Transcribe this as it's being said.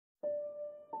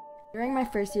During my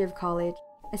first year of college,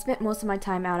 I spent most of my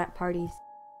time out at parties.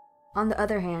 On the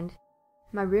other hand,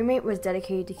 my roommate was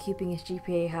dedicated to keeping his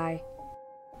GPA high.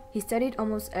 He studied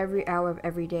almost every hour of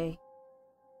every day.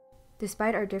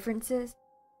 Despite our differences,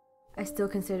 I still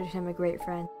considered him a great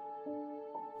friend.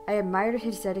 I admired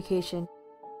his dedication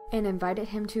and invited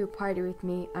him to a party with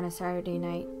me on a Saturday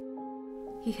night.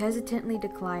 He hesitantly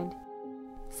declined,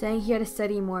 saying he had to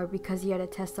study more because he had a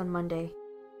test on Monday.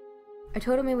 I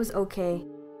told him it was okay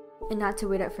and not to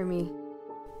wait up for me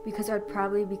because I'd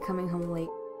probably be coming home late.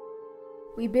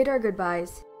 We bid our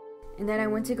goodbyes, and then I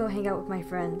went to go hang out with my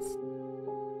friends.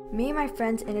 Me and my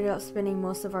friends ended up spending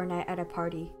most of our night at a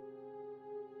party.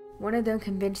 One of them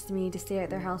convinced me to stay at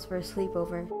their house for a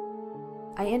sleepover.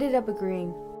 I ended up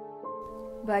agreeing,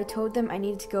 but I told them I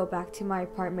needed to go back to my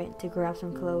apartment to grab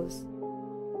some clothes.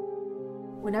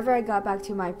 Whenever I got back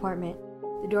to my apartment,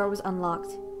 the door was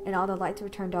unlocked and all the lights were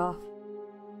turned off.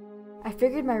 I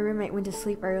figured my roommate went to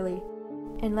sleep early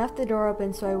and left the door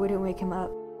open so I wouldn't wake him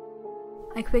up.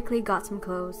 I quickly got some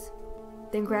clothes,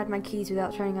 then grabbed my keys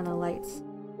without turning on the lights.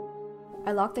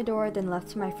 I locked the door, then left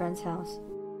to my friend's house,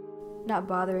 not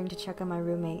bothering to check on my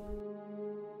roommate.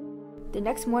 The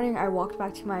next morning I walked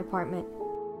back to my apartment.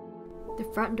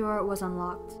 The front door was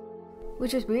unlocked,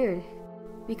 which was weird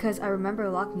because I remember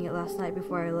locking it last night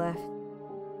before I left.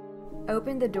 I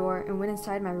opened the door and went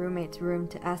inside my roommate's room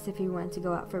to ask if he wanted to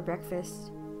go out for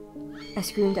breakfast. I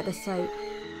screamed at the sight.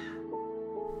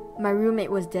 My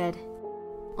roommate was dead.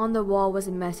 On the wall was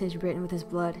a message written with his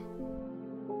blood.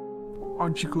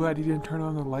 Aren't you glad you didn't turn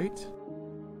on the lights?